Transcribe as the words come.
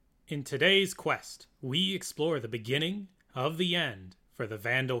In today's quest, we explore the beginning of the end for the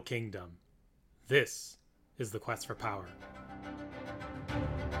Vandal Kingdom. This is the quest for power.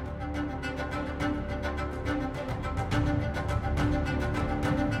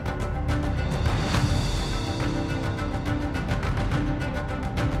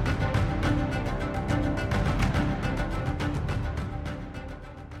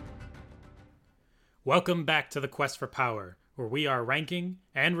 Welcome back to the Quest for Power, where we are ranking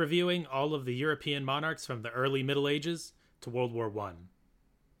and reviewing all of the European monarchs from the early Middle Ages to World War I.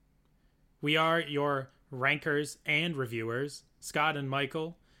 We are your rankers and reviewers, Scott and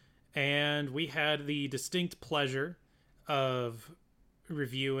Michael, and we had the distinct pleasure of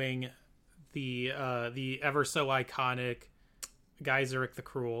reviewing the ever so iconic Geiseric the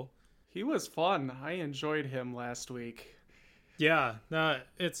Cruel. He was fun. I enjoyed him last week. Yeah,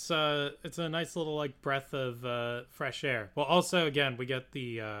 it's a nice little like breath of fresh air. Well, also again, we get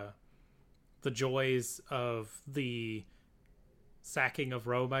the joys of the sacking of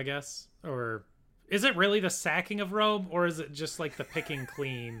Rome, I guess. Or is it really the sacking of Rome, or is it just like the picking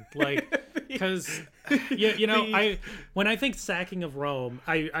clean? Like, because when I think sacking of Rome,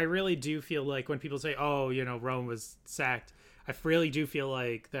 I really do feel like when people say, oh, Rome was sacked, I really do feel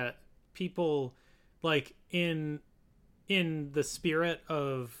like that people like in the spirit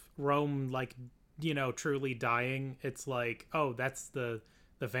of Rome, like, truly dying, it's like, oh, that's the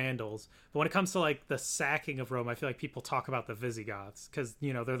Vandals. But when it comes to like the sacking of Rome, I feel like people talk about the Visigoths because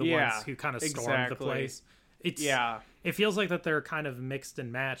they're the ones who kind of stormed the place. It feels like that they're kind of mixed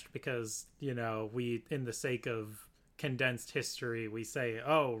and matched because we, in the sake of condensed history, we say,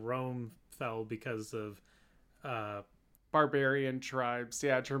 oh, Rome fell because of barbarian tribes,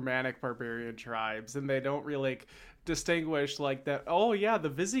 Germanic barbarian tribes, and they don't really distinguish like that. Oh yeah, the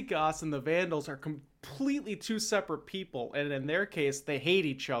Visigoths and the Vandals are completely two separate people, and in their case they hate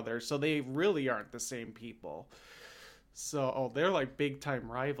each other, so they really aren't the same people. So they're like big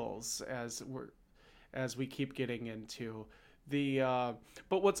time rivals as we keep getting into the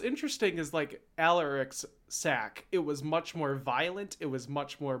but what's interesting is like Alaric's sack. It was much more violent, it was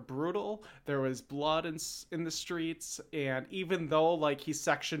much more brutal, there was blood in the streets, and even though like he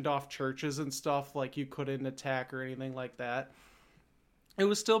sectioned off churches and stuff, like you couldn't attack or anything like that, it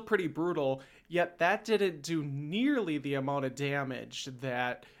was still pretty brutal. Yet that didn't do nearly the amount of damage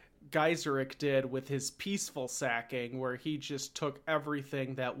that Geiseric did with his peaceful sacking, where he just took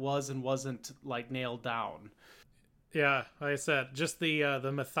everything that was and wasn't like nailed down. Yeah, like I said, just the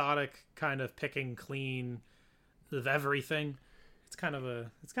methodic kind of picking clean of everything. It's kind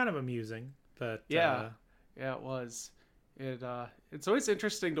of amusing, but it was. It's always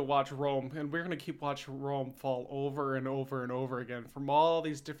interesting to watch Rome, and we're gonna keep watching Rome fall over and over and over again from all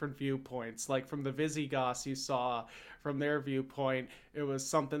these different viewpoints. Like from the Visigoths, you saw from their viewpoint, it was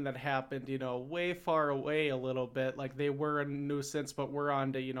something that happened, way far away a little bit. Like they were a nuisance, but we're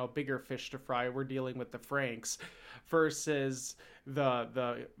on to bigger fish to fry. We're dealing with the Franks. Versus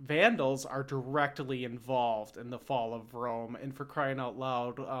the Vandals are directly involved in the fall of Rome, and for crying out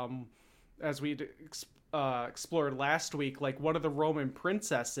loud, as we explored last week, like one of the Roman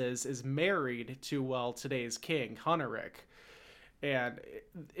princesses is married to today's king Huneric, and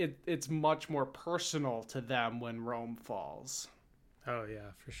it's much more personal to them when Rome falls. Oh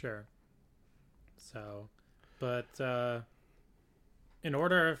yeah, for sure. So, but in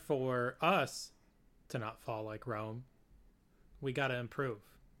order for us to not fall like Rome, we got to improve.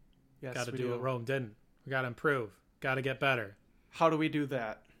 Yes, got to do what Rome didn't. We got to improve. Got to get better. How do we do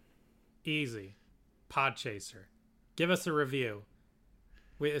that? Easy. Podchaser. Give us a review.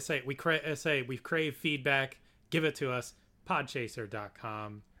 We crave feedback. Give it to us.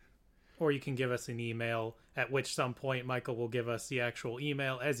 Podchaser.com. Or you can give us an email, at which some point Michael will give us the actual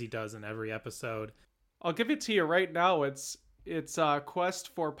email, as he does in every episode. I'll give it to you right now. It's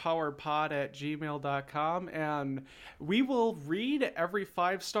questforpowerpod@gmail.com, and we will read every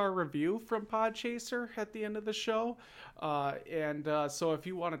 5-star review from Podchaser at the end of the show. So if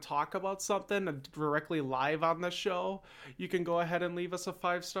you want to talk about something directly live on the show, you can go ahead and leave us a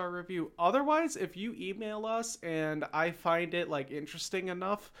 5-star review. Otherwise, if you email us and I find it like interesting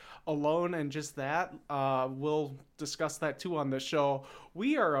enough alone and just that, we'll discuss that too on the show.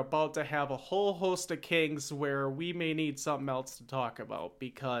 We are about to have a whole host of kings where we may need something else to talk about,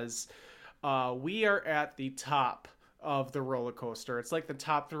 because we are at the top of the roller coaster. It's like the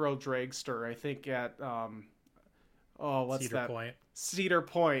top thrill dragster, I think, at what's Cedar that? Point. Cedar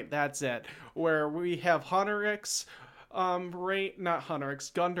Point, that's it. Where we have Huneric's reign, not Huneric's,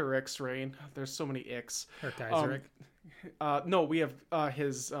 Gunderic's reign. There's so many icks. Or Geiseric. No, we have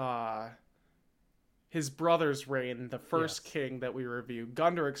his his brother's reign, the first Yes. king that we review,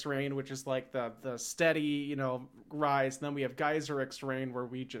 Gunderic's reign, which is like the steady, rise. And then we have Geyseric's reign, where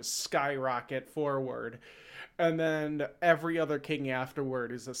we just skyrocket forward. And then every other king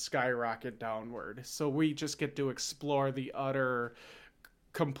afterward is a skyrocket downward. So we just get to explore the utter,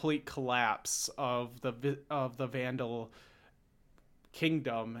 complete collapse of the Vandal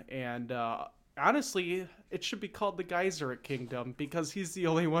kingdom. And honestly, it should be called the Geyseric Kingdom, because he's the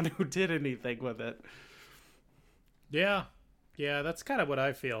only one who did anything with it. Yeah. Yeah, that's kind of what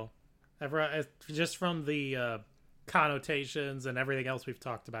I feel. Just from the connotations and everything else we've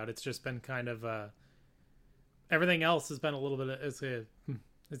talked about, it's just been kind of everything else has been a little bit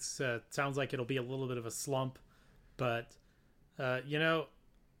sounds like it'll be a little bit of a slump, but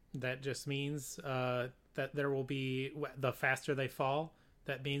that just means that there will be, the faster they fall,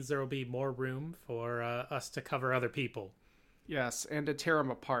 that means there will be more room for us to cover other people. Yes, and to tear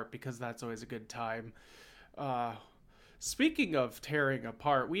them apart, because that's always a good time. Speaking of tearing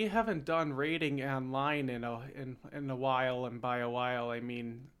apart, we haven't done rating online in a while, and by a while I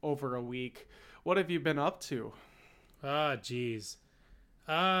mean over a week. What have you been up to? Geez.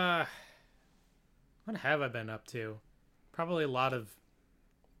 What have I been up to? Probably a lot of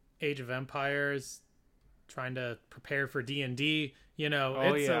Age of Empires, trying to prepare for D&D.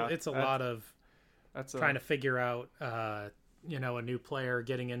 It's a lot of trying to figure out, a new player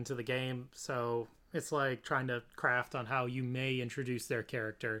getting into the game. So it's like trying to craft on how you may introduce their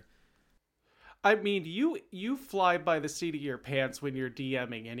character. I mean, you fly by the seat of your pants when you're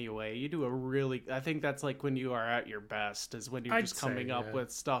DMing anyway. You do I think that's like when you are at your best, is when you're just coming up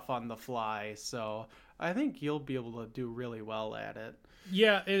with stuff on the fly. So I think you'll be able to do really well at it.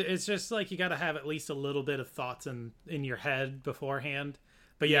 Yeah, it's just like you got to have at least a little bit of thoughts in your head beforehand.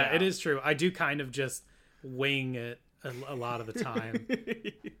 But yeah, it is true. I do kind of just wing it a lot of the time.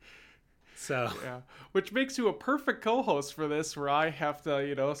 So yeah, which makes you a perfect co-host for this, where I have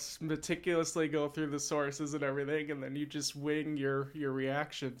to, meticulously go through the sources and everything, and then you just wing your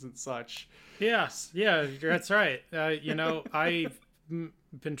reactions and such. Yes, yeah, that's right. I've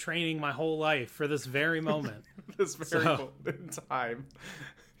been training my whole life for this very moment. This very moment in time.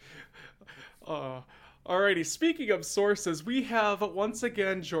 Alrighty, speaking of sources, we have once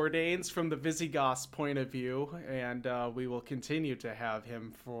again Jourdain's from the Visigoths' point of view, and we will continue to have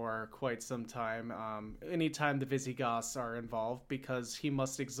him for quite some time, anytime the Visigoths are involved, because he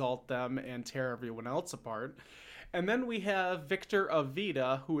must exalt them and tear everyone else apart. And then we have Victor of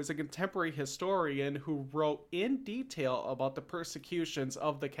Vida, who is a contemporary historian who wrote in detail about the persecutions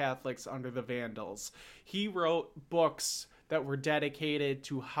of the Catholics under the Vandals. He wrote books that were dedicated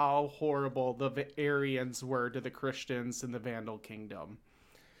to how horrible the Arians were to the Christians in the Vandal Kingdom.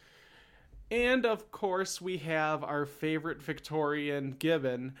 And of course, we have our favorite Victorian,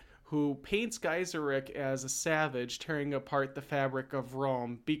 Gibbon, who paints Geyseric as a savage tearing apart the fabric of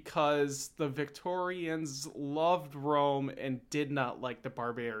Rome, because the Victorians loved Rome and did not like the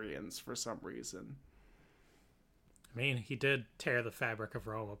barbarians for some reason. I mean, he did tear the fabric of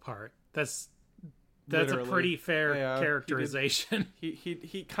Rome apart. That's Literally. A pretty fair characterization.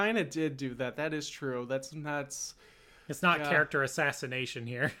 He kind of did do that. That is true. It's not character assassination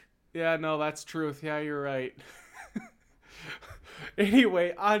here. Yeah, no, that's truth. Yeah, you're right.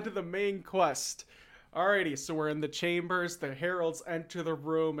 Anyway, on to the main quest. Alrighty, so we're in the chambers. The heralds enter the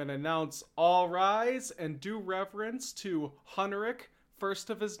room and announce, "All rise and do reverence to Huneric, first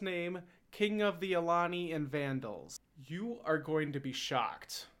of his name, King of the Alani and Vandals." You are going to be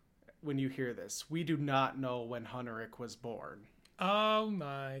shocked when you hear this. We do not know when Huneric was born. Oh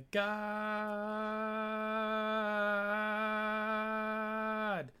my god.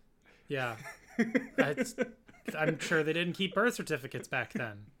 Yeah. I'm sure they didn't keep birth certificates back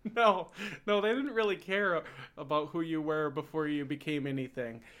then. No, they didn't really care about who you were before you became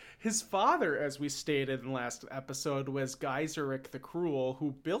anything. His father, as we stated in the last episode, was Geyseric the Cruel,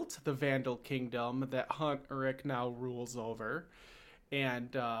 who built the Vandal Kingdom that Huneric now rules over.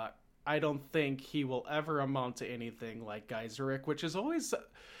 And I don't think he will ever amount to anything like Geyseric, which is always,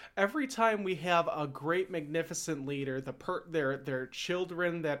 every time we have a great, magnificent leader, their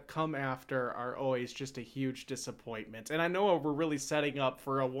children that come after are always just a huge disappointment. And I know we're really setting up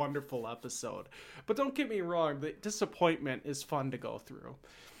for a wonderful episode, but don't get me wrong, the disappointment is fun to go through.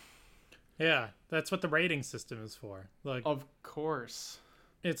 Yeah, that's what the rating system is for. Like, of course,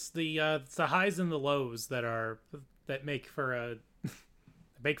 it's the highs and the lows that make for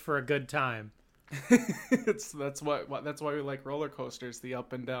a good time. That's why we like roller coasters, the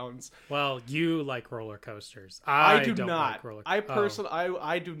up and downs. Well, you like roller coasters. I do don't not. Like roller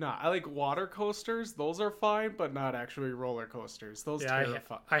I do not. I like water coasters. Those are fine, but not actually roller coasters. Those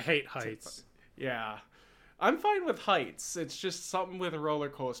terrify. I hate heights. Yeah. I'm fine with heights. It's just something with roller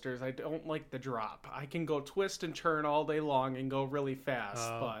coasters. I don't like the drop. I can go twist and turn all day long and go really fast,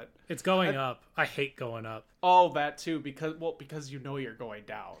 but It's going up. I hate going up. oh, that too, because you know you're going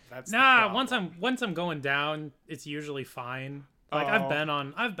down. That's the Nah, problem. once I'm going down, it's usually fine. Like Oh.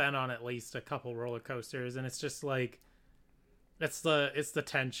 I've been on at least a couple roller coasters, and it's just like it's the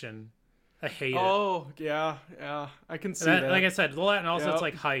tension. I hate it. Oh, yeah, yeah. I can see that. Like I said, well, and also Yep. it's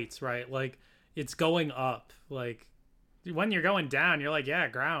like heights, right? Like it's going up. Like when you're going down, you're like, yeah,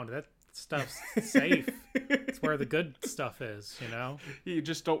 ground. That stuff's safe. It's where the good stuff is, you know? You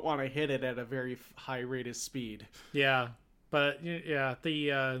just don't want to hit it at a very high rate of speed. Yeah. But yeah,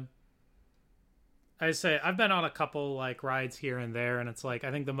 I say I've been on a couple like rides here and there, and it's like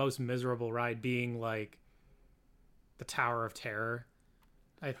I think the most miserable ride being like the Tower of Terror.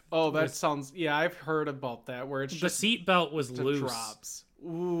 That sounds. Yeah, I've heard about that where it's the just seat belt was the loose. drops.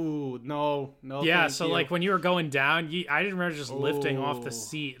 Ooh, no. Yeah, thank so you. like when you were going down, I didn't remember just lifting off the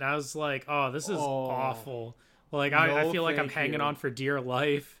seat, and I was like, "Oh, this is awful." Like I No, feel like I'm thank hanging you. on for dear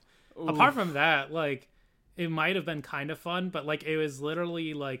life. Oof. Apart from that, like it might have been kind of fun, but like it was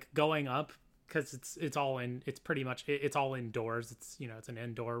literally like going up because it's all in. It's pretty much it's all indoors. It's it's an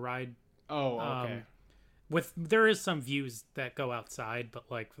indoor ride. Oh, okay. There is some views that go outside, but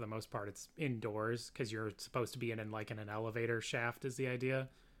like for the most part it's indoors because you're supposed to be in an elevator shaft is the idea.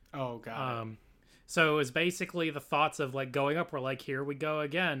 Oh, got it. So it was basically the thoughts of like going up were like, here we go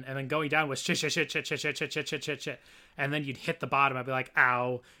again, and then going down was shit, and then you'd hit the bottom. I'd be like,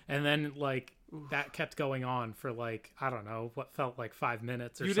 ow, and then like that kept going on for like I don't know what felt like 5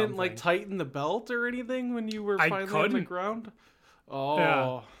 minutes or You something. didn't like tighten the belt or anything when you were I finally on the couldn't. ground? Oh,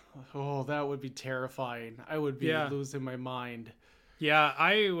 Yeah. Oh, that would be terrifying. I would be losing my mind. Yeah,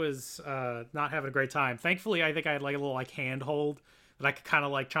 I was not having a great time. Thankfully, I think I had like a little like handhold that I could kind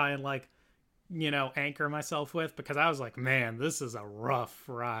of like try and like anchor myself with because I was like, man, this is a rough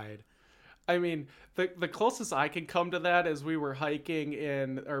ride. I mean, the closest I can come to that is we were hiking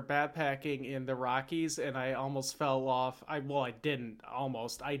or backpacking in the Rockies, and I almost fell off. I didn't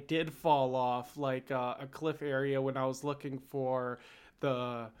almost. I did fall off like a cliff area when I was looking for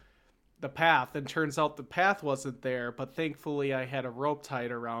the path, and turns out the path wasn't there. But thankfully, I had a rope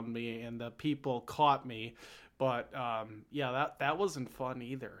tied around me, and the people caught me. But yeah, that wasn't fun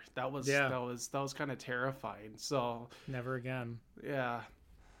either. That was kind of terrifying. So Never again. yeah.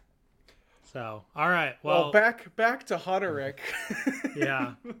 So, all right. Well, back to Huneric.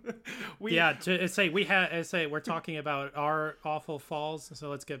 Yeah. We're talking about our awful falls, so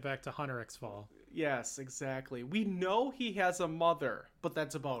let's get back to Huneric's fall. Yes, exactly. We know he has a mother, but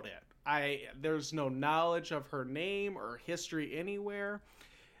that's about it. There's no knowledge of her name or history anywhere.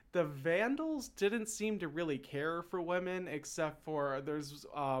 The Vandals didn't seem to really care for women, except for there's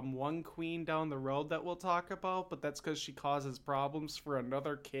one queen down the road that we'll talk about, but that's because she causes problems for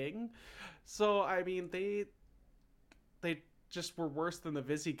another king. So, I mean, they just were worse than the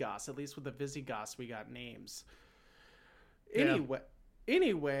Visigoths. At least with the Visigoths, we got names.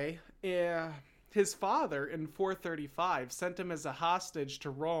 Anyway, his father in 435 sent him as a hostage to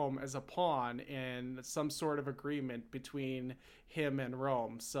Rome as a pawn in some sort of agreement between him and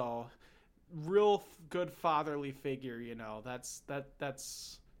Rome. So, real good fatherly figure, That's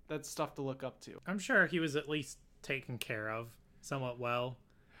stuff to look up to. I'm sure he was at least taken care of somewhat well.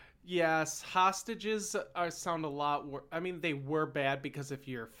 Yes, hostages sound a lot worse. I mean, they were bad because if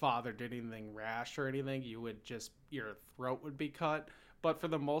your father did anything rash or anything, your throat would be cut. But for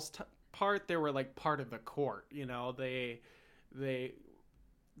the most part, they were like part of the court. They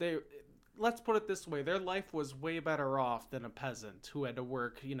let's put it this way: their life was way better off than a peasant who had to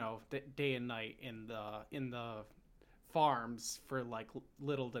work, day and night in the farms for like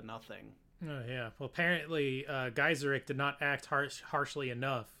little to nothing. Oh, yeah. Well, apparently, Geiseric did not act harshly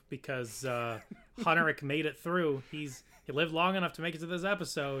enough because Huneric made it through. He lived long enough to make it to this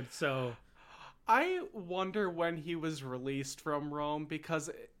episode, so... I wonder when he was released from Rome,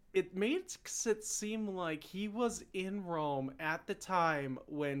 because it makes it seem like he was in Rome at the time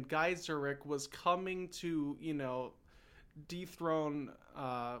when Geiseric was coming to, dethrone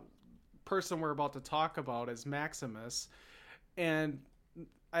person we're about to talk about as Maximus. And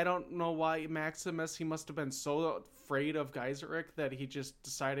I don't know why Maximus, he must have been so afraid of Geiseric that he just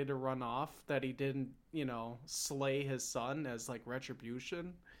decided to run off, that he didn't, slay his son as like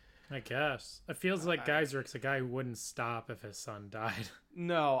retribution. I guess. It feels like Geiseric's a guy who wouldn't stop if his son died.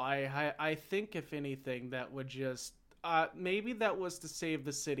 No, I think if anything that would just... maybe that was to save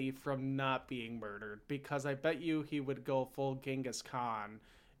the city from not being murdered, because I bet you he would go full Genghis Khan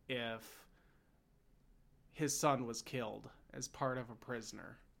if his son was killed as part of a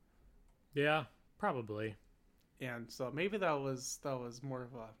prisoner. Yeah, probably. And so maybe that was more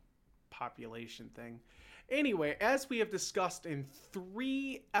of a population thing. Anyway, as we have discussed in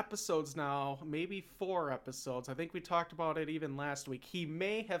 3 episodes now, maybe 4 episodes, I think we talked about it even last week, he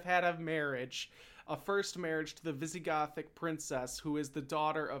may have had a first marriage to the Visigothic princess, who is the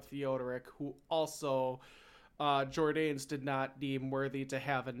daughter of Theodoric, who also Jordanes did not deem worthy to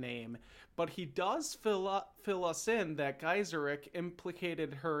have a name. But he does fill us in that Geiseric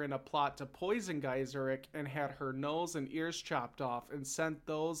implicated her in a plot to poison Geiseric and had her nose and ears chopped off and sent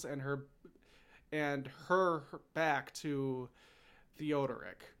those and her back to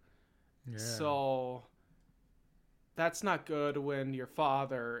Theodoric. Yeah. So that's not good when your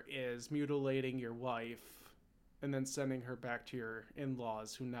father is mutilating your wife and then sending her back to your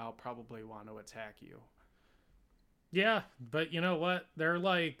in-laws, who now probably want to attack you. Yeah, but you know what? They're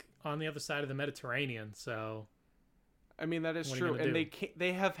like on the other side of the Mediterranean, so I mean, that is true, and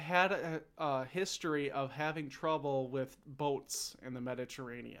they have had a history of having trouble with boats in the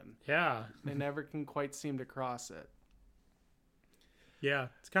Mediterranean. Yeah. They never can quite seem to cross it. Yeah,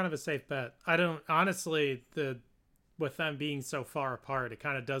 it's kind of a safe bet. I don't honestly, with them being so far apart, it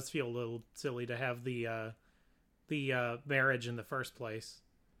kind of does feel a little silly to have the marriage in the first place.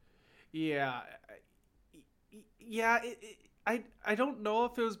 Yeah. I don't know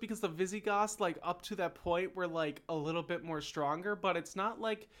if it was because the Visigoths, like, up to that point were, like, a little bit more stronger, but it's not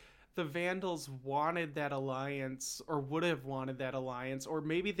like the Vandals wanted that alliance or would have wanted that alliance, or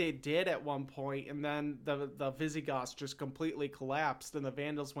maybe they did at one point, and then the Visigoths just completely collapsed, and the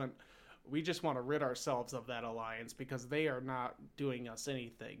Vandals went, we just want to rid ourselves of that alliance because they are not doing us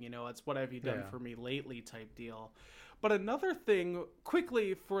anything. You know, it's what have you done for me lately type deal. But another thing,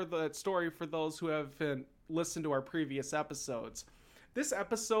 quickly for the story, for those who haven't listened to our previous episodes, this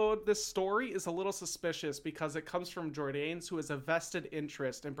story is a little suspicious because it comes from Jordanes, who has a vested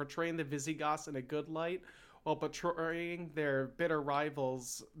interest in portraying the Visigoths in a good light while portraying their bitter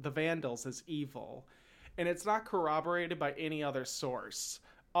rivals, the Vandals, as evil. And it's not corroborated by any other source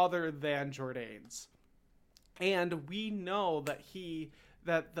other than Jordanes. And we know that we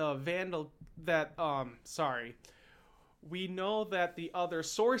know that the other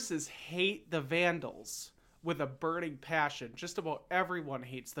sources hate the Vandals with a burning passion. Just about everyone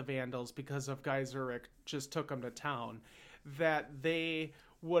hates the Vandals because of Geiseric just took them to town. That they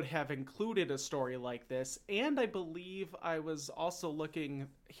would have included a story like this. And I believe I was also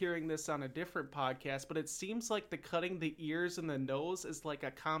hearing this on a different podcast, but it seems like the cutting the ears and the nose is like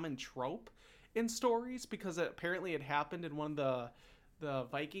a common trope in stories because apparently it happened in one of the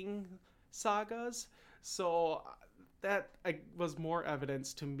Viking sagas. So that was more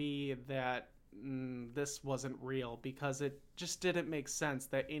evidence to me that this wasn't real, because it just didn't make sense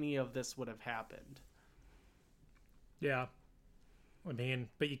that any of this would have happened. Yeah. I mean,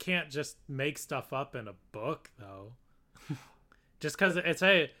 but you can't just make stuff up in a book, though. Just because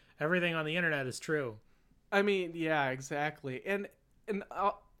everything on the internet is true. I mean, yeah, exactly. And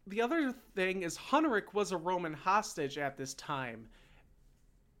the other thing is Huneric was a Roman hostage at this time.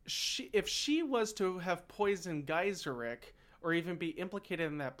 If she was to have poisoned Geiseric, or even be implicated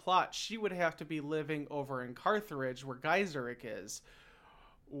in that plot, she would have to be living over in Carthage, where Geiseric is.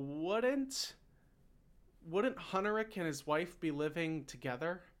 Wouldn't Huneric and his wife be living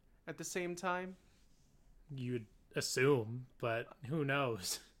together at the same time? You'd assume, but who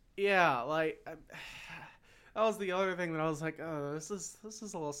knows? Yeah, like that was the other thing that I was like, oh, this is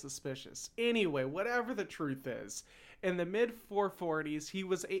a little suspicious. Anyway, whatever the truth is, in the mid 440s, he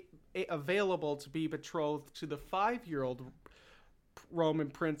was available to be betrothed to the 5-year-old Roman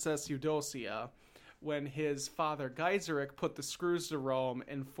princess Eudocia, when his father Geiseric put the screws to Rome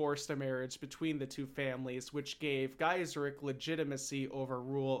and forced a marriage between the two families, which gave Geiseric legitimacy over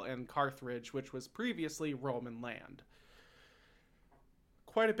rule in Carthage, which was previously Roman land.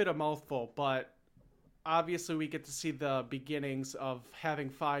 Quite a bit of mouthful, but obviously we get to see the beginnings of having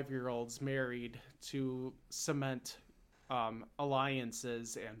 5-year-olds married to cement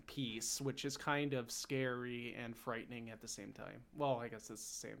alliances and peace, which is kind of scary and frightening at the same time. Well, I guess it's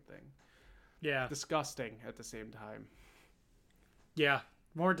the same thing. Yeah. Disgusting at the same time. Yeah,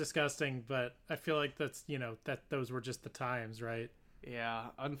 more disgusting, but I feel like that's, that those were just the times, right? Yeah,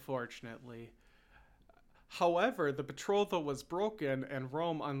 unfortunately. However, the betrothal was broken, and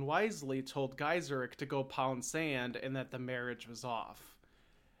Rome unwisely told Geiseric to go pound sand and that the marriage was off.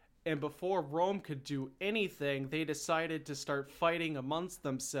 And before Rome could do anything, they decided to start fighting amongst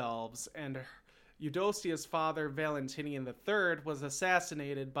themselves, and Eudocia's father, Valentinian III, was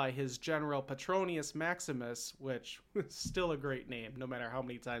assassinated by his general Petronius Maximus, which was still a great name, no matter how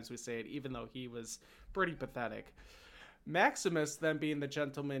many times we say it, even though he was pretty pathetic. Maximus, then being the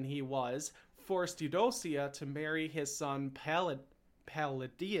gentleman he was, forced Eudocia to marry his son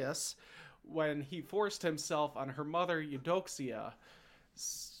Palladius when he forced himself on her mother Eudoxia.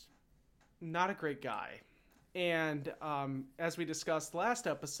 Not a great guy. And as we discussed last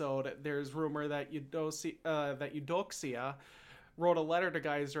episode, there's rumor that Eudoxia wrote a letter to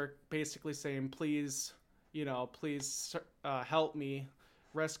Geiseric basically saying, please help me,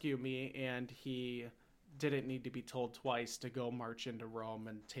 rescue me, and he didn't need to be told twice to go march into Rome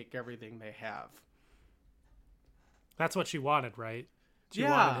and take everything they have. That's what she wanted, right? She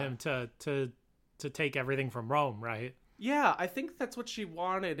Yeah. wanted him to take everything from Rome, right? Yeah, I think that's what she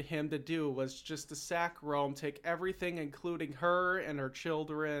wanted him to do, was just to sack Rome, take everything, including her and her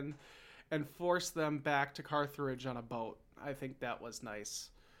children, and force them back to Carthage on a boat. I think that was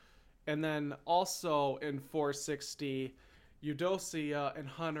nice. And then also in 460, Eudocia and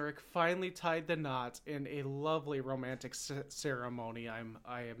Huneric finally tied the knot in a lovely romantic ceremony, I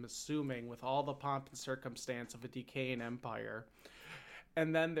am assuming, with all the pomp and circumstance of a decaying empire.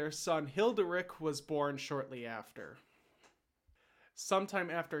 And then their son Hilderic was born shortly after. Sometime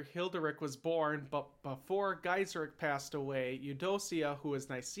after Hilderic was born, but before Geiseric passed away, Eudocia, who was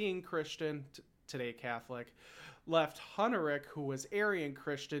Nicene Christian, today Catholic, left Huneric, who was Arian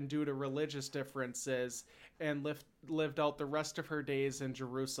Christian due to religious differences, and lived out the rest of her days in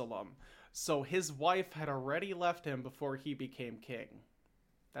Jerusalem. So his wife had already left him before he became king.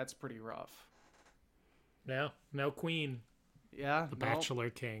 That's pretty rough. Yeah, no queen. Yeah, the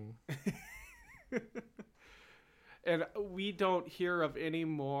bachelor king. And we don't hear of any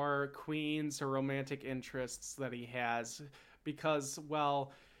more queens or romantic interests that he has because,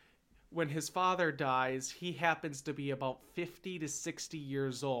 well, when his father dies, he happens to be about 50 to 60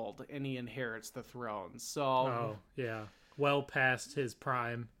 years old and he inherits the throne. So, oh, yeah. Well past his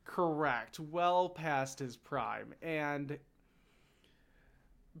prime. Correct. Well past his prime. And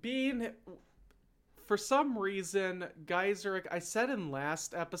for some reason, Geiseric, I said in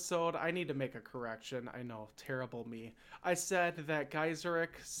last episode, I need to make a correction. I know, terrible me. I said that Geiseric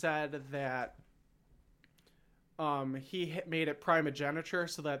said that he made it primogeniture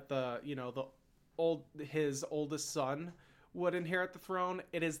so that his oldest son would inherit the throne.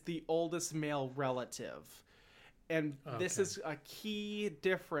 It is the oldest male relative. And this is a key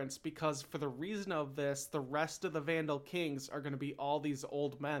difference because for the reason of this, the rest of the Vandal kings are going to be all these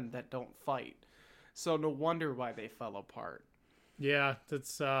old men that don't fight. So no wonder why they fell apart. Yeah, that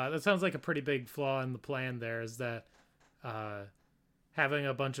sounds like a pretty big flaw in the plan there, is that having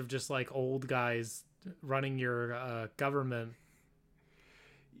a bunch of just like old guys running your government.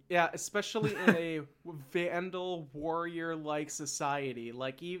 Yeah, especially in a Vandal warrior-like society.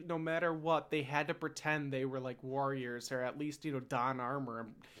 Like, no matter what, they had to pretend they were like warriors, or at least, don armor.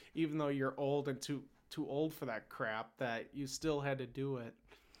 Even though you're old and too old for that crap, that you still had to do it.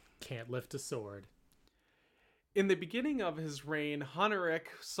 Can't lift a sword. In the beginning of his reign, Huneric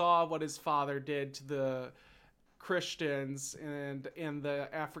saw what his father did to the Christians and the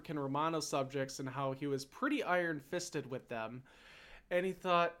African Romano subjects and how he was pretty iron-fisted with them. And he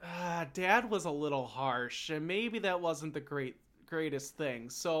thought, Dad was a little harsh, and maybe that wasn't the greatest thing.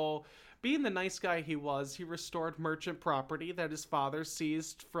 So, being the nice guy he was, he restored merchant property that his father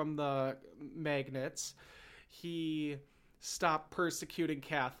seized from the magnates. He stopped persecuting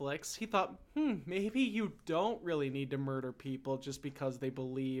Catholics. He thought, maybe you don't really need to murder people just because they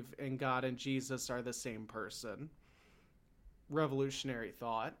believe in God and Jesus are the same person. Revolutionary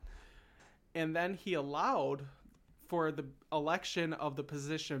thought. And then he allowed for the election of the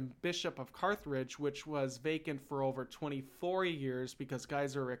position Bishop of Carthage, which was vacant for over 24 years because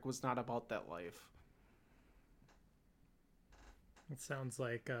Geiseric was not about that life. It sounds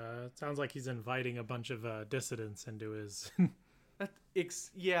like he's inviting a bunch of dissidents into his.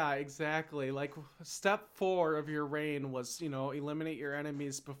 Yeah, exactly. Like, step 4 of your reign was, eliminate your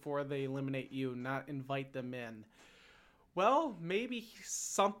enemies before they eliminate you, not invite them in. Well, maybe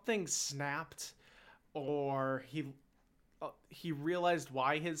something snapped, or he realized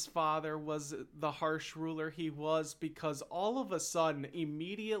why his father was the harsh ruler he was, because all of a sudden,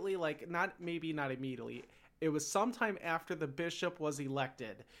 immediately, not immediately, it was sometime after the bishop was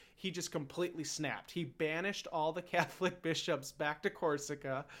elected, he just completely snapped. He banished all the Catholic bishops back to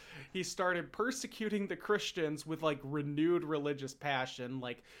Corsica. He started persecuting the Christians with renewed religious passion,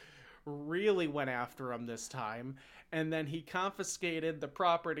 really went after them this time. And then he confiscated the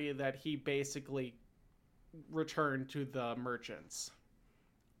property that he basically returned to the merchants.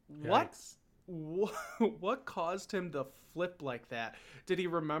 Yikes. What caused him to flip like that? Did he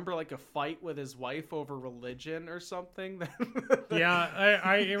remember a fight with his wife over religion or something?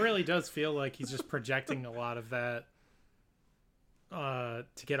 Yeah, it really does feel like he's just projecting a lot of that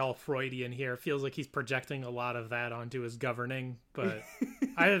to get all Freudian here, feels like he's projecting a lot of that onto his governing, but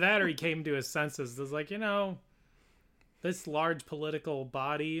either that or he came to his senses. It's like, this large political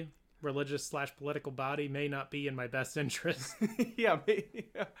body, religious/political body, may not be in my best interest. Yeah,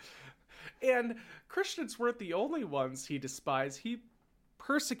 yeah. And Christians weren't the only ones he despised. He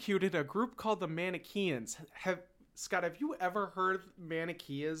persecuted a group called the Manichaeans. Scott, have you ever heard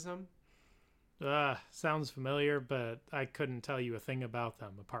Manichaeism? Sounds familiar, but I couldn't tell you a thing about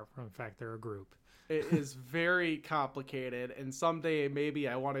them apart from the fact they're a group. It is very complicated, and someday maybe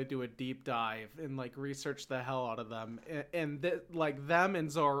I want to do a deep dive and research the hell out of them. And them and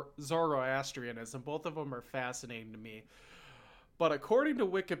Zoroastrianism, both of them are fascinating to me. But according to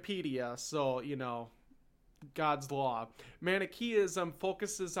Wikipedia, so God's law, Manichaeism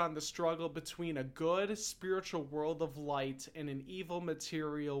focuses on the struggle between a good spiritual world of light and an evil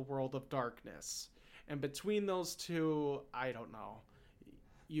material world of darkness. And between those two, I don't know.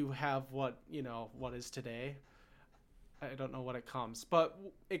 You have what is today. I don't know what it comes, but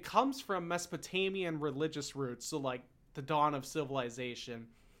it comes from Mesopotamian religious roots, so the dawn of civilization.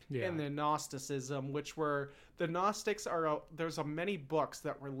 Yeah. And the Gnosticism, which were the Gnostics there's many books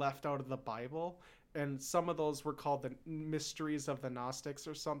that were left out of the Bible, and some of those were called the Mysteries of the Gnostics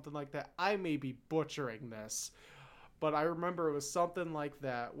or something like that. I may be butchering this, but I remember it was something like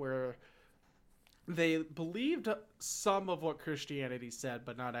that where they believed some of what Christianity said,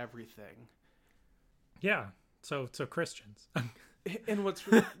 but not everything. Yeah, so Christians. And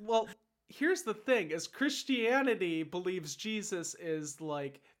here's the thing, is Christianity believes Jesus is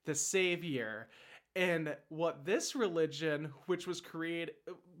the savior. And what this religion, which was created,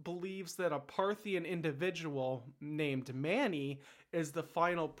 believes that a Parthian individual named Mani is the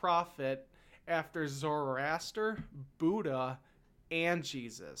final prophet after Zoroaster, Buddha, and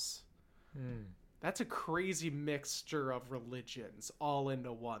Jesus. That's a crazy mixture of religions all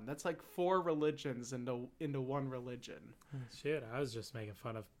into one. That's 4 religions into one religion. Shit, I was just making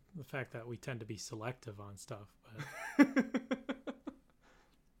fun of the fact that we tend to be selective on stuff. But...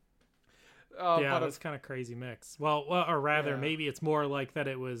 yeah, that's kind of crazy mix. Well, or rather, maybe it's more like that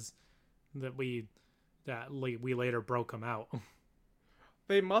it was that we later broke them out.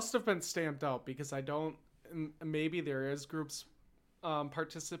 They must have been stamped out because maybe there is groups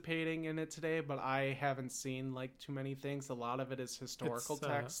participating in it today, but I haven't seen too many things. A lot of it is historical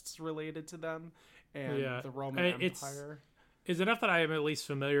texts related to them and the Roman Empire. It's enough that I am at least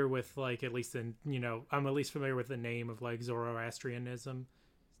familiar with I'm at least familiar with the name of Zoroastrianism.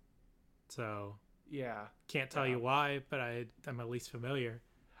 So yeah, can't tell you why, but I'm at least familiar.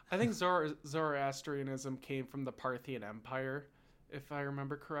 I think Zoroastrianism came from the Parthian Empire, if I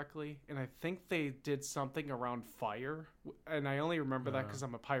remember correctly, and I think they did something around fire. And I only remember that because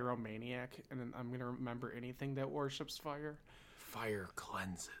I'm a pyromaniac, and I'm gonna remember anything that worships fire. Fire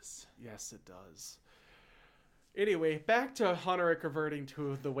cleanses. Yes, it does. Anyway, back to Huneric reverting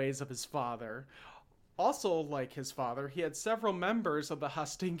to the ways of his father. Also, like his father, he had several members of the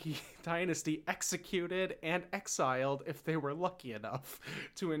Hastingi dynasty executed and exiled if they were lucky enough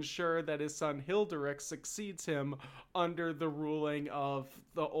to ensure that his son Hilderic succeeds him under the ruling of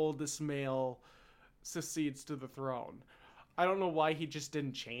the oldest male succeeds to the throne. I don't know why he just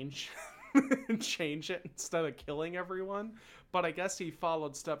didn't change it instead of killing everyone, but I guess he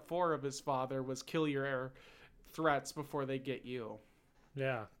followed step 4 of his father, was kill your threats before they get you.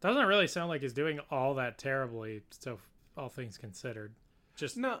 Yeah, doesn't really sound like he's doing all that terribly, so all things considered.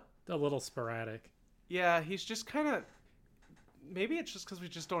 Just a little sporadic. Yeah, he's just kind of... Maybe it's just because we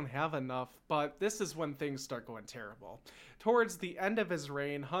just don't have enough, but this is when things start going terrible. Towards the end of his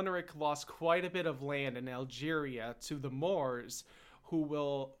reign, Huneric lost quite a bit of land in Algeria to the Moors, who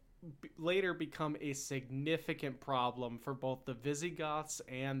will later become a significant problem for both the Visigoths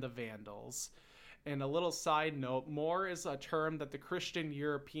and the Vandals. And a little side note, Moor is a term that the Christian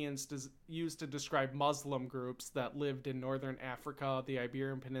Europeans used to describe Muslim groups that lived in northern Africa, the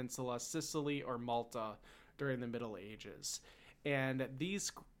Iberian Peninsula, Sicily, or Malta during the Middle Ages. And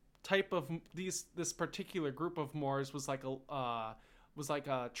this particular group of Moors was like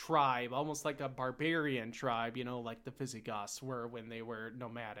a tribe, almost like a barbarian tribe, like the Visigoths were when they were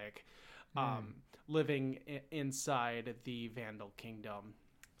nomadic, living inside the Vandal kingdom.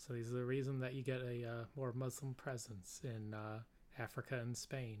 So these are the reason that you get a more Muslim presence in Africa and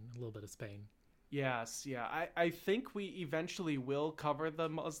Spain, a little bit of Spain. Yes, yeah. I think we eventually will cover the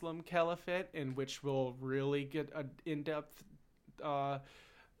Muslim Caliphate, in which we'll really get an in-depth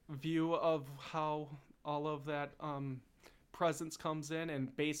view of how all of that presence comes in,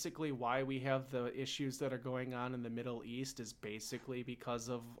 and basically why we have the issues that are going on in the Middle East is basically because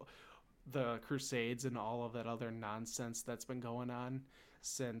of the Crusades and all of that other nonsense that's been going on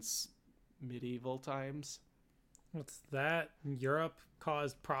since medieval times. What's that? Europe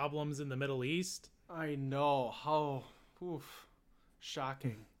caused problems in the Middle East? I know. How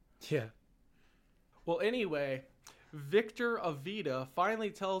shocking. Yeah. Well, anyway, Victor of Vita finally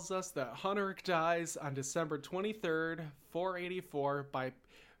tells us that Huneric dies on December 23rd, 484 by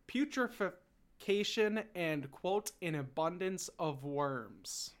putrefaction and, quote, an abundance of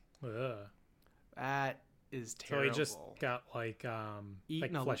worms. Ugh. That is terrible. So he just got like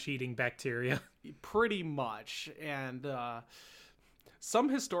flesh-eating bacteria. Pretty much. And some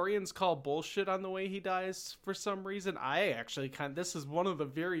historians call bullshit on the way he dies for some reason. I actually this is one of the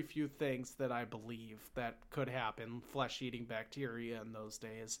very few things that I believe that could happen, flesh-eating bacteria in those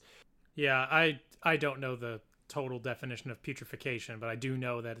days. Yeah, I don't know the total definition of putrefaction, but I do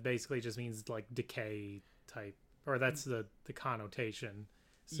know that it basically just means like decay type, or that's the connotation.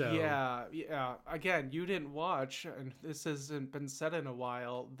 So Yeah. Again, you didn't watch, and this hasn't been said in a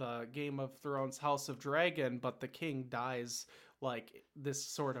while, the Game of Thrones House of Dragon, but the king dies like this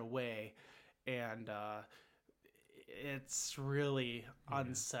sort of way, and it's really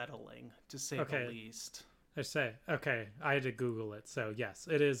unsettling, to say the least. I say, okay, I had to Google it. So yes,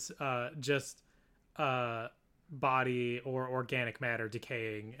 it is just body or organic matter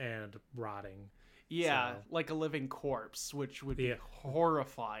decaying and rotting. Yeah, so, like a living corpse, which would be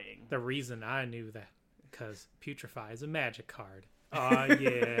horrifying. The reason I knew that, because putrefy is a magic card. Oh,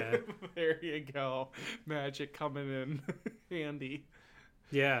 yeah. There you go. Magic coming in handy.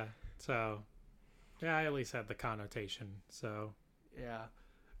 Yeah, so, yeah, I at least had the connotation, so. Yeah.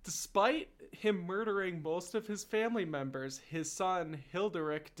 Despite him murdering most of his family members, his son,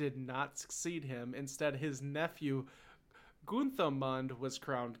 Hilderic, did not succeed him. Instead, his nephew, Gunthamund, was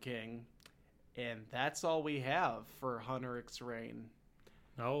crowned king. And that's all we have for Huneric's reign.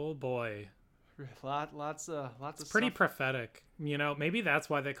 Oh boy, lots of pretty prophetic. You know, maybe that's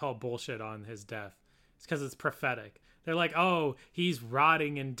why they call bullshit on his death. It's because it's prophetic. They're like, oh, he's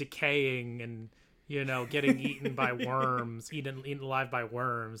rotting and decaying, and you know, getting eaten by worms, eaten alive by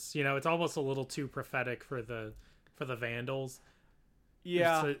worms. You know, it's almost a little too prophetic for the Vandals.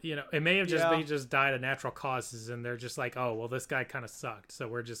 Yeah, so, you know, it may have just they just died of natural causes, and they're just like, oh, well, this guy kind of sucked, so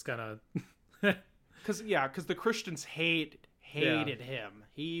we're just gonna. Because the Christians hated him.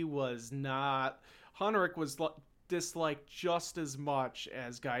 He was not. Huneric was disliked just as much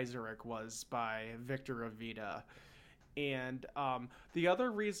as Geiseric was by Victor of Vita. And the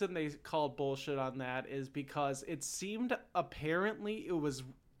other reason they called bullshit on that is because it seemed apparently it was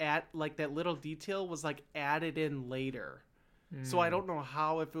like that little detail was like added in later. So I don't know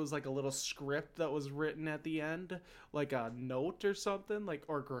how, if it was like a little script that was written at the end, like a note or something, like,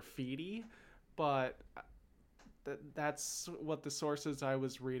 or graffiti. But that's what the sources I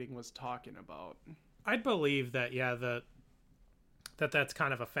was reading was talking about. I'd believe that, yeah, that's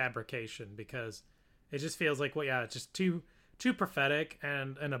kind of a fabrication, because it just feels like, well, yeah, it's just too prophetic,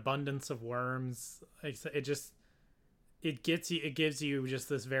 and an abundance of worms. It gives you just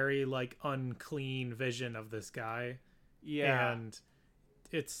this very like unclean vision of this guy. Yeah, and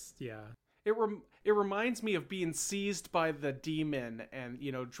it's It reminds me of being seized by the demon and,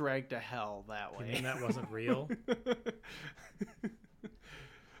 you know, dragged to hell that way. You mean that wasn't real?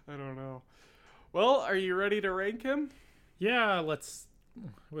 I don't know. Well, are you ready to rank him? Yeah, let's.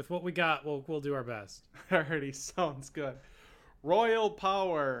 With what we got, we'll do our best. Alrighty, sounds good. Royal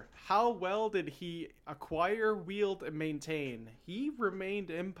power. How well did he acquire, wield, and maintain? He remained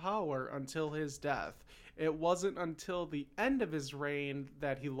in power until his death. It wasn't until the end of his reign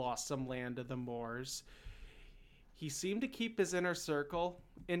that he lost some land to the Moors. He seemed to keep his inner circle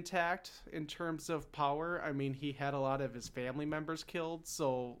intact in terms of power. I mean, he had a lot of his family members killed,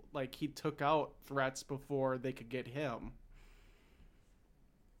 so like he took out threats before they could get him.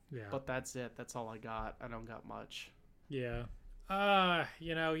 Yeah. But that's it. That's all I got. I don't got much. Yeah.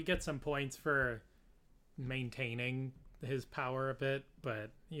 You know, you get some points for maintaining his power a bit,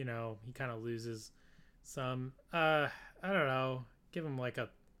 but you know, he kind of loses some. I don't know. Give him like a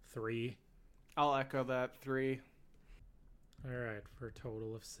 3. I'll echo that. 3. All right, for a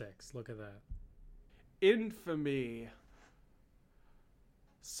total of 6. Look at that. Infamy.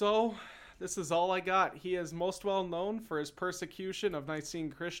 So, this is all I got. He is most well known for his persecution of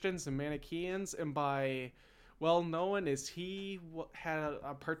Nicene Christians and Manichaeans, and by well known is he had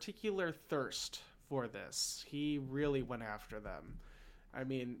a particular thirst for this. He really went after them. I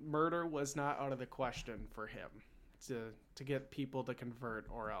mean, murder was not out of the question for him to get people to convert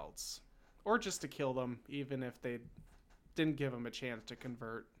or else. Or just to kill them, even if they didn't give him a chance to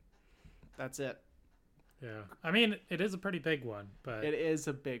convert. That's it. Yeah. I mean, it is a pretty big one, but It is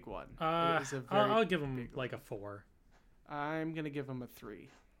a big one. I'll, It is a very I'll give him big like one. a 4. I'm gonna give him a 3.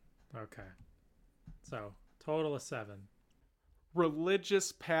 Okay. So total of 7.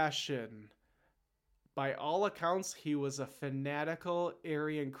 Religious passion. By all accounts, he was a fanatical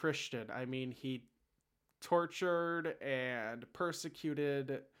Arian Christian. I mean, he tortured and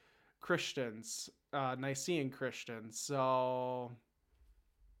persecuted Christians, Nicene Christians. So,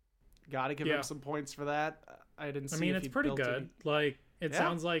 gotta give him some points for that. I didn't see. I mean, if it's he pretty built good. any... Like, it Yeah.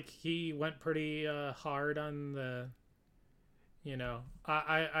 sounds like he went pretty hard on the.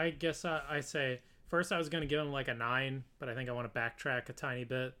 I guess I say first I was gonna give him like a 9, but I think I want to backtrack a tiny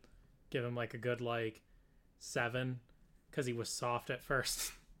bit, give him like a good like 7, because he was soft at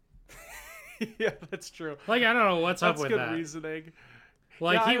first. Yeah, that's true. Like, I don't know what's up That's with good that. reasoning.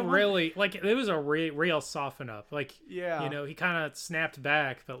 Like, Yeah, he really like it was a real soften up. Like, Yeah. he kind of snapped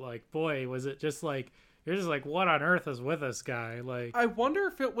back, but like, boy, was it just like you're just like, what on earth is with this guy? Like, I wonder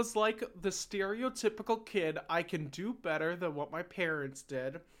if it was like the stereotypical kid, I can do better than what my parents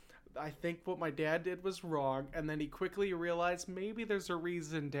did. I think what my dad did was wrong, and then he quickly realized maybe there's a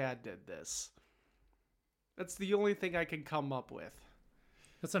reason dad did this. That's the only thing I can come up with.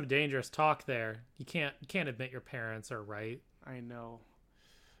 that's some dangerous talk there. You can't admit your parents are right. I know.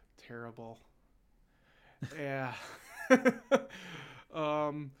 Terrible. Yeah.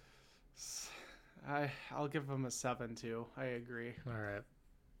 um I'll give him a 7 too. I agree. All right.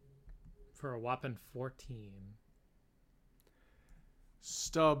 For a whopping 14.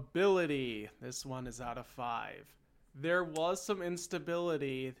 Stability. This one is out of 5. There was some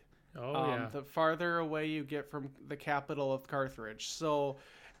instability the farther away you get from the capital of Carthage. So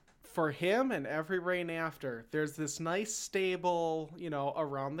for him and every reign after, there's this nice stable,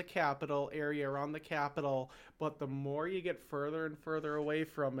 around the capital, area around the capital, but the more you get further and further away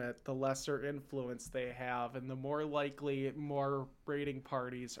from it, the lesser influence they have, and the more likely more raiding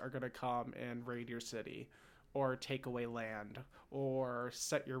parties are going to come and raid your city, or take away land, or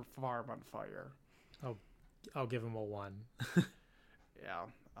set your farm on fire. I'll give him a 1. Yeah,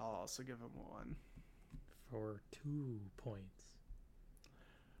 I'll also give him a 1. For 2 points.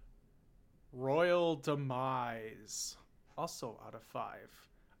 Royal demise. Also out of 5.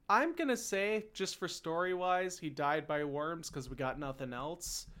 I'm going to say, just for story-wise, he died by worms because we got nothing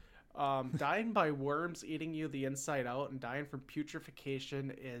else. Dying by worms eating you the inside out and dying from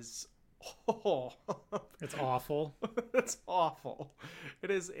putrefaction is... Oh. It's awful. It's awful.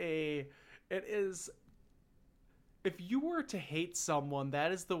 It is... If you were to hate someone,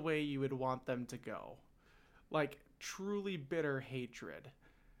 that is the way you would want them to go. Like, truly bitter hatred.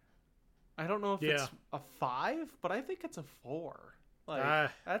 I don't know if it's a 5, but I think it's a 4.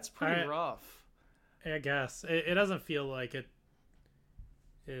 Like, that's pretty rough. I guess. It doesn't feel like it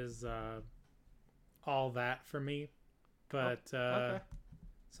is all that for me. But, okay.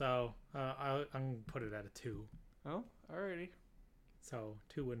 So, I'm going to put it at a 2. Oh, alrighty. So,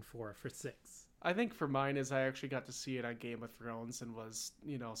 2 and 4 for 6. I think for mine is I actually got to see it on Game of Thrones and was,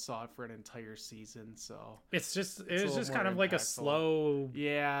 saw it for an entire season. So it was just kind of like a slow,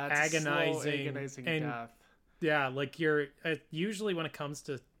 agonizing death. Yeah, like usually when it comes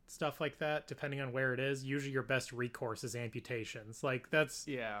to stuff like that, depending on where it is, usually your best recourse is amputations. Like that's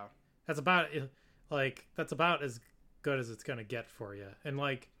about as good as it's gonna get for you. And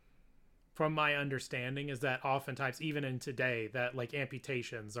like, from my understanding is that oftentimes, even in today, that like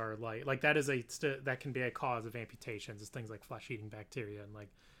amputations are like that is that can be a cause of amputations, is things like flesh-eating bacteria and like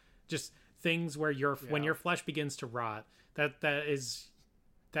just things where when your flesh begins to rot, that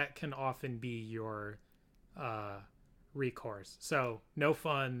can often be your recourse. So no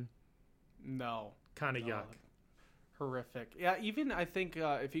fun. No. Kind of yuck. Horrific. Yeah, even I think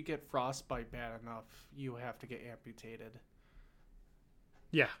if you get frostbite bad enough, you have to get amputated.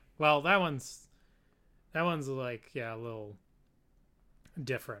 Yeah. Well, that one's like, a little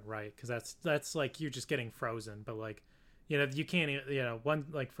different, right? Because that's like you just getting frozen, but like, you can't, one,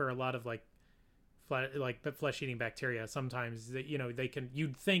 like for a lot of like flesh-eating bacteria, sometimes they can,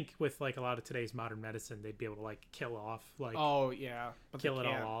 you'd think with like a lot of today's modern medicine, they'd be able to like kill off, like, kill it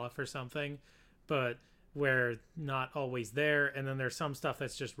all off or something, but we're not always there. And then there's some stuff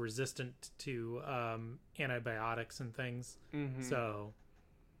that's just resistant to antibiotics and things. Mm-hmm. So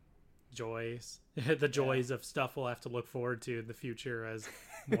the joys of stuff we'll have to look forward to in the future as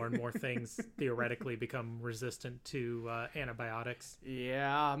more and more things theoretically become resistant to antibiotics.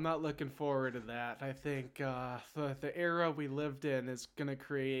 Yeah, I'm not looking forward to that. I think the era we lived in is going to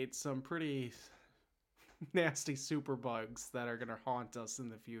create some pretty nasty superbugs that are going to haunt us in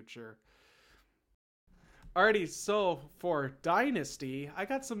the future. Alrighty, so for Dynasty, I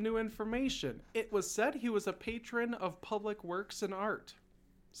got some new information. It was said he was a patron of public works and art.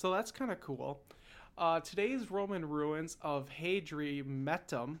 So that's kind of cool. Today's Roman ruins of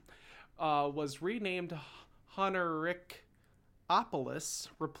Hadrianum was renamed Hunericopolis,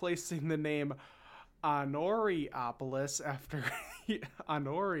 replacing the name Honoriopolis after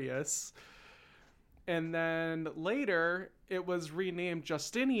Honorius. And then later, it was renamed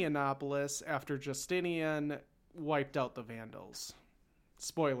Justinianopolis after Justinian wiped out the Vandals.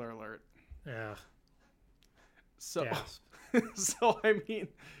 Spoiler alert. Yeah. So, Gasp. so I mean,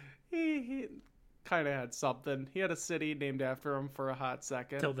 he kind of had something. He had a city named after him for a hot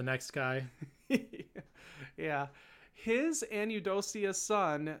second. Till the next guy. Yeah. His and Eudocia's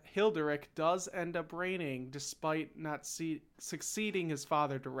son, Hilderic, does end up reigning despite not succeeding his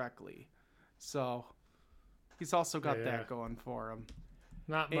father directly. So, he's also got that going for him.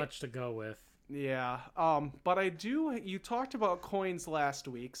 Not much to go with. Yeah. But you talked about coins last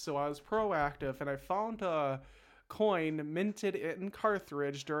week, so I was proactive and I found a coin minted in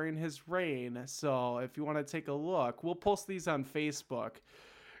Carthage during his reign. So, if you want to take a look, we'll post these on Facebook.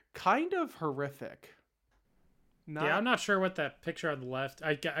 Kind of horrific. Yeah, I'm not sure what that picture on the left.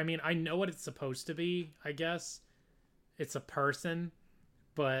 I mean, I know what it's supposed to be. I guess it's a person,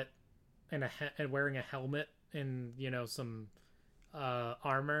 but and wearing a helmet and some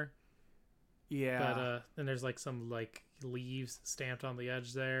armor. Yeah. But and there's like some like leaves stamped on the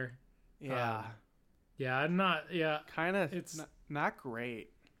edge there. Yeah. Yeah, I'm not. Yeah, kind of. It's not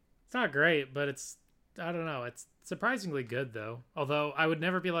great. It's not great, but I don't know. It's surprisingly good though. Although I would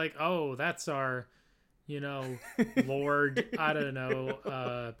never be like, oh, that's our. Lord, I don't know,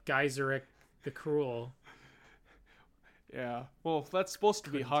 Geiseric the Cruel. Yeah. Well, that's supposed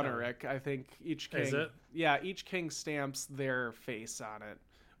to be Huneric. I think each king. Is it? Yeah, each king stamps their face on it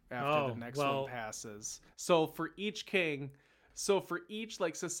after the next one passes. So for each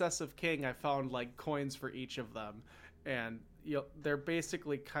like successive king, I found like coins for each of them, and they're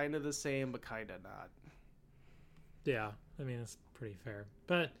basically kind of the same, but kind of not. Yeah, I mean it's pretty fair,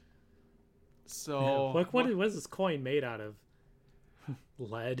 but. So look, what is this coin made out of?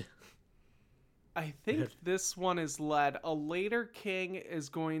 Lead. I think this one is lead. A later king is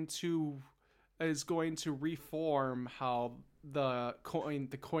going to reform how the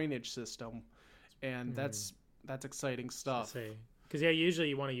coinage system, and that's exciting stuff. Because usually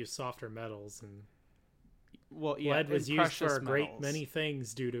you want to use softer metals, and lead was used for a great many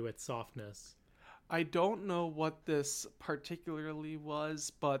things due to its softness. I don't know what this particularly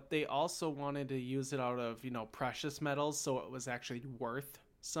was, but they also wanted to use it out of, precious metals, so it was actually worth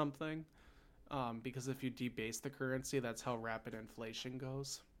something. Because if you debase the currency, that's how rapid inflation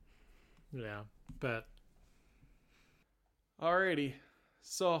goes. Yeah, but... Alrighty.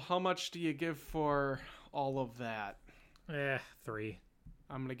 So how much do you give for all of that? 3.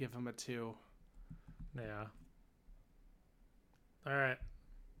 I'm going to give him a 2. Yeah. Alright.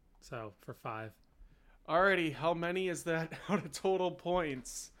 So, for 5. Alrighty, how many is that out of total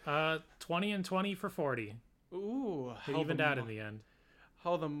points? 20 and 20 for 40. Ooh. It evened out in the end.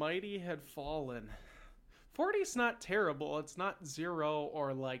 How the mighty had fallen. 40's not terrible. It's not 0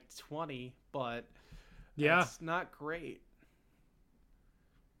 or like 20, but it's not great.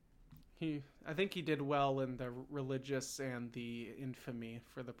 I think he did well in the religious and the infamy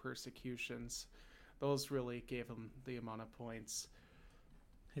for the persecutions. Those really gave him the amount of points.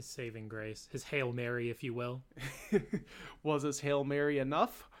 His saving grace. His Hail Mary, if you will. Was his Hail Mary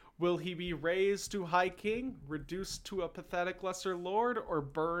enough? Will he be raised to High King, reduced to a pathetic lesser lord, or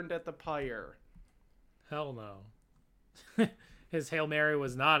burned at the pyre? Hell no. His Hail Mary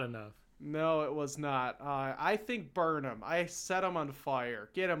was not enough. No, it was not. I think burn him. I set him on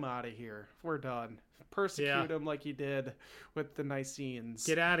fire. Get him out of here. We're done. Persecute him like you did with the Nicenes.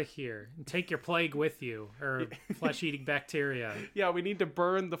 Get out of here and take your plague with you, or flesh-eating bacteria. Yeah, we need to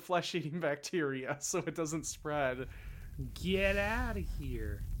burn the flesh-eating bacteria so it doesn't spread. Get out of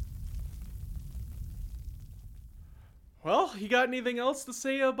here. Well, you got anything else to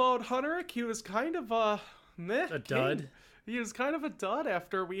say about Huneric? He was kind of a dud. He was kind of a dud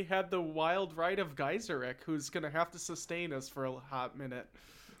after we had the wild ride of Geiseric, who's going to have to sustain us for a hot minute.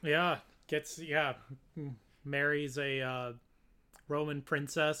 Yeah. Marries a Roman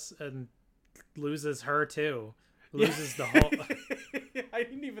princess and loses her too. Loses the whole. I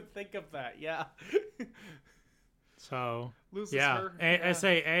didn't even think of that. Yeah. So loses her.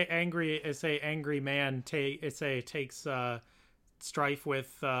 angry man takes strife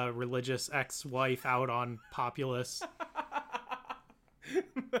with religious ex-wife out on populace.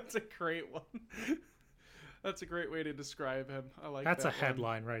 That's a great one. That's a great way to describe him. I like That's that a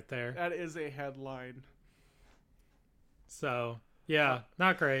headline right there. That is a headline. So, yeah,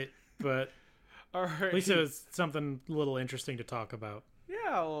 not great, but All right. at least it was something a little interesting to talk about.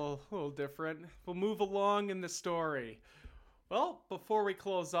 Yeah, a little different. We'll move along in the story. Well, before we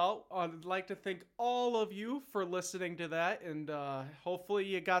close out, I'd like to thank all of you for listening to that, and hopefully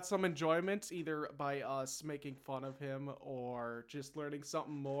you got some enjoyment either by us making fun of him or just learning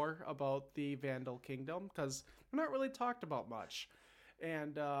something more about the Vandal Kingdom, because we're not really talked about much.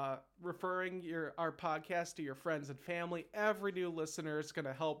 And referring our podcast to your friends and family, every new listener is going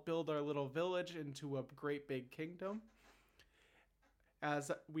to help build our little village into a great big kingdom.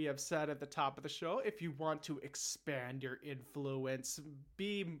 As we have said at the top of the show, if you want to expand your influence,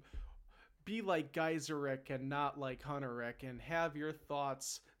 be like Geyseric and not like Huneric, and have your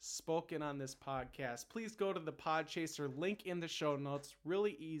thoughts spoken on this podcast, please go to the Podchaser link in the show notes.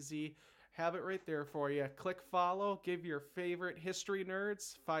 Really easy. Have it right there for you. Click follow. Give your favorite history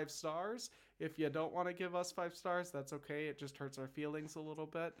nerds 5 stars. If you don't want to give us 5 stars, that's okay. It just hurts our feelings a little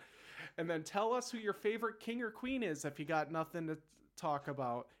bit. And then tell us who your favorite king or queen is if you got nothing to talk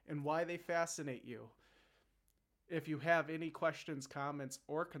about and why they fascinate you. If you have any questions, comments,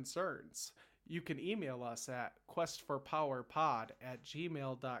 or concerns, you can email us at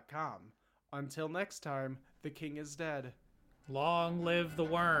questforpowerpod@gmail.com. Until next time, the king is dead. Long live the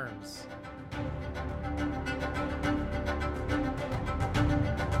worms.